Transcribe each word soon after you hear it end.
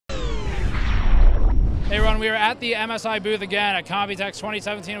Hey everyone, we are at the MSI booth again at Computex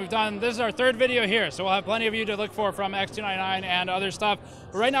 2017. This is our third video here, so we'll have plenty of you to look for from X299 and other stuff.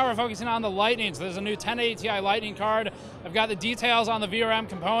 But right now we're focusing on the Lightning. So there's a new 1080 Ti Lightning card. I've got the details on the VRM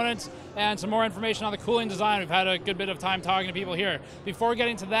components and some more information on the cooling design. We've had a good bit of time talking to people here. Before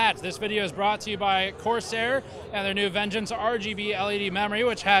getting to that, this video is brought to you by Corsair and their new Vengeance RGB LED memory,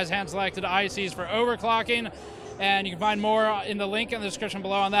 which has hand-selected ICs for overclocking. And you can find more in the link in the description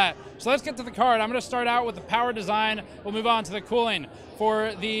below on that. So let's get to the card. I'm going to start out with the power design. We'll move on to the cooling.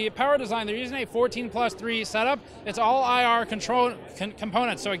 For the power design, they're using a 14+3 setup. It's all IR control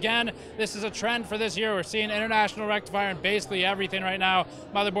components. So again, this is a trend for this year. We're seeing international rectifier in basically everything right now,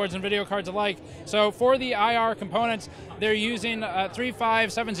 motherboards and video cards alike. So for the IR components, they're using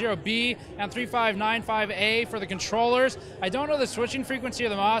 3570B and 3595A for the controllers. I don't know the switching frequency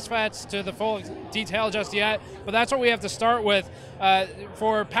of the MOSFETs to the full detail just yet, but that's what we have to start with.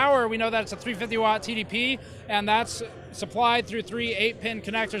 For power, we know that it's a 350 watt TDP, and that's supplied through 3 8-pin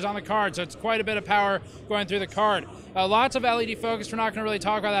connectors on the card, so it's quite a bit of power going through the card. Lots of LED focus. We're not going to really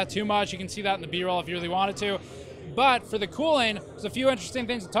talk about that too much. You can see that in the B-roll if you really wanted to. But for the cooling, there's a few interesting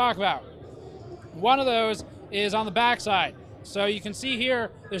things to talk about. One of those is on the backside. So you can see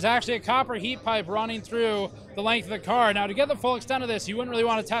here, there's actually a copper heat pipe running through the length of the card. Now, to get the full extent of this, you wouldn't really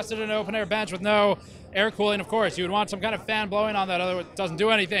want to test it in an open air bench with no air cooling, of course. You would want some kind of fan blowing on that, otherwise it doesn't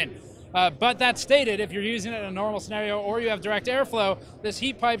do anything. But that stated, if you're using it in a normal scenario or you have direct airflow, this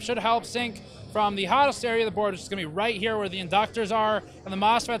heat pipe should help sync from the hottest area of the board, which is going to be right here where the inductors are and the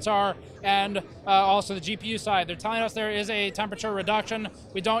MOSFETs are, and also the GPU side. They're telling us there is a temperature reduction.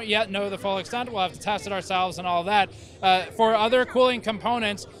 We don't yet know the full extent. We'll have to test it ourselves and all of that. For other cooling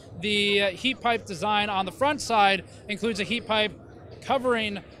components, the heat pipe design on the front side includes a heat pipe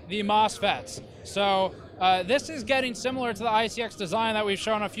covering the MOSFETs. So this is getting similar to the ICX design that we've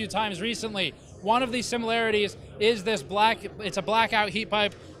shown a few times recently. One of these similarities is this it's a blackout heat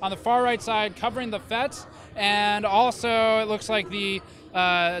pipe on the far right side covering the FETs, and also it looks like the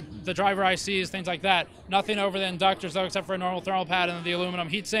driver ICs, things like that. Nothing over the inductors though, except for a normal thermal pad and the aluminum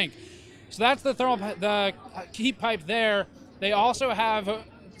heat sink. So that's the heat pipe there. They also have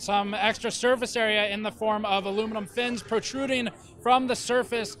some extra surface area in the form of aluminum fins protruding from the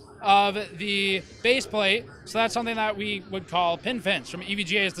surface of the base plate. So that's something that we would call pin fins from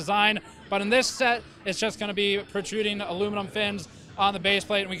EVGA's design. But in this set, it's just going to be protruding aluminum fins on the base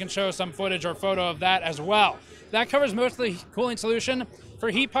plate, and we can show some footage or photo of that as well. That covers most of the cooling solution. For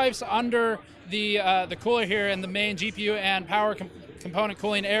heat pipes under the cooler here in the main GPU and power component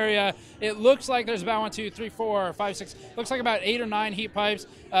cooling area, it looks like there's about 1, 2, 3, 4, 5, 6, looks like about 8 or 9 heat pipes,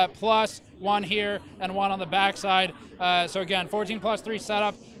 plus one here and one on the back side. So again, 14+3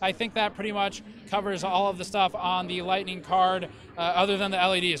 setup. I think that pretty much covers all of the stuff on the Lightning card, other than the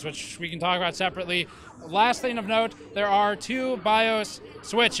LEDs, which we can talk about separately. Last thing of note, there are 2 BIOS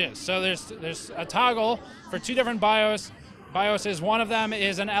switches. So there's a toggle for 2 different BIOSes. One of them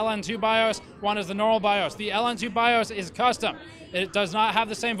is an LN2 BIOS, one is the normal BIOS. The LN2 BIOS is custom. It does not have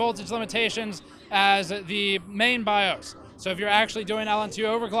the same voltage limitations as the main BIOS. So if you're actually doing LN2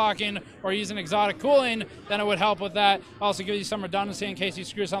 overclocking or using exotic cooling, then it would help with that. Also give you some redundancy in case you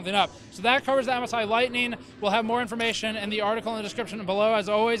screw something up. So that covers the MSI Lightning. We'll have more information in the article in the description below, as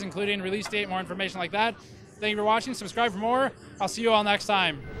always, including release date, more information like that. Thank you for watching. Subscribe for more. I'll see you all next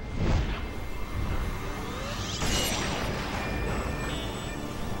time.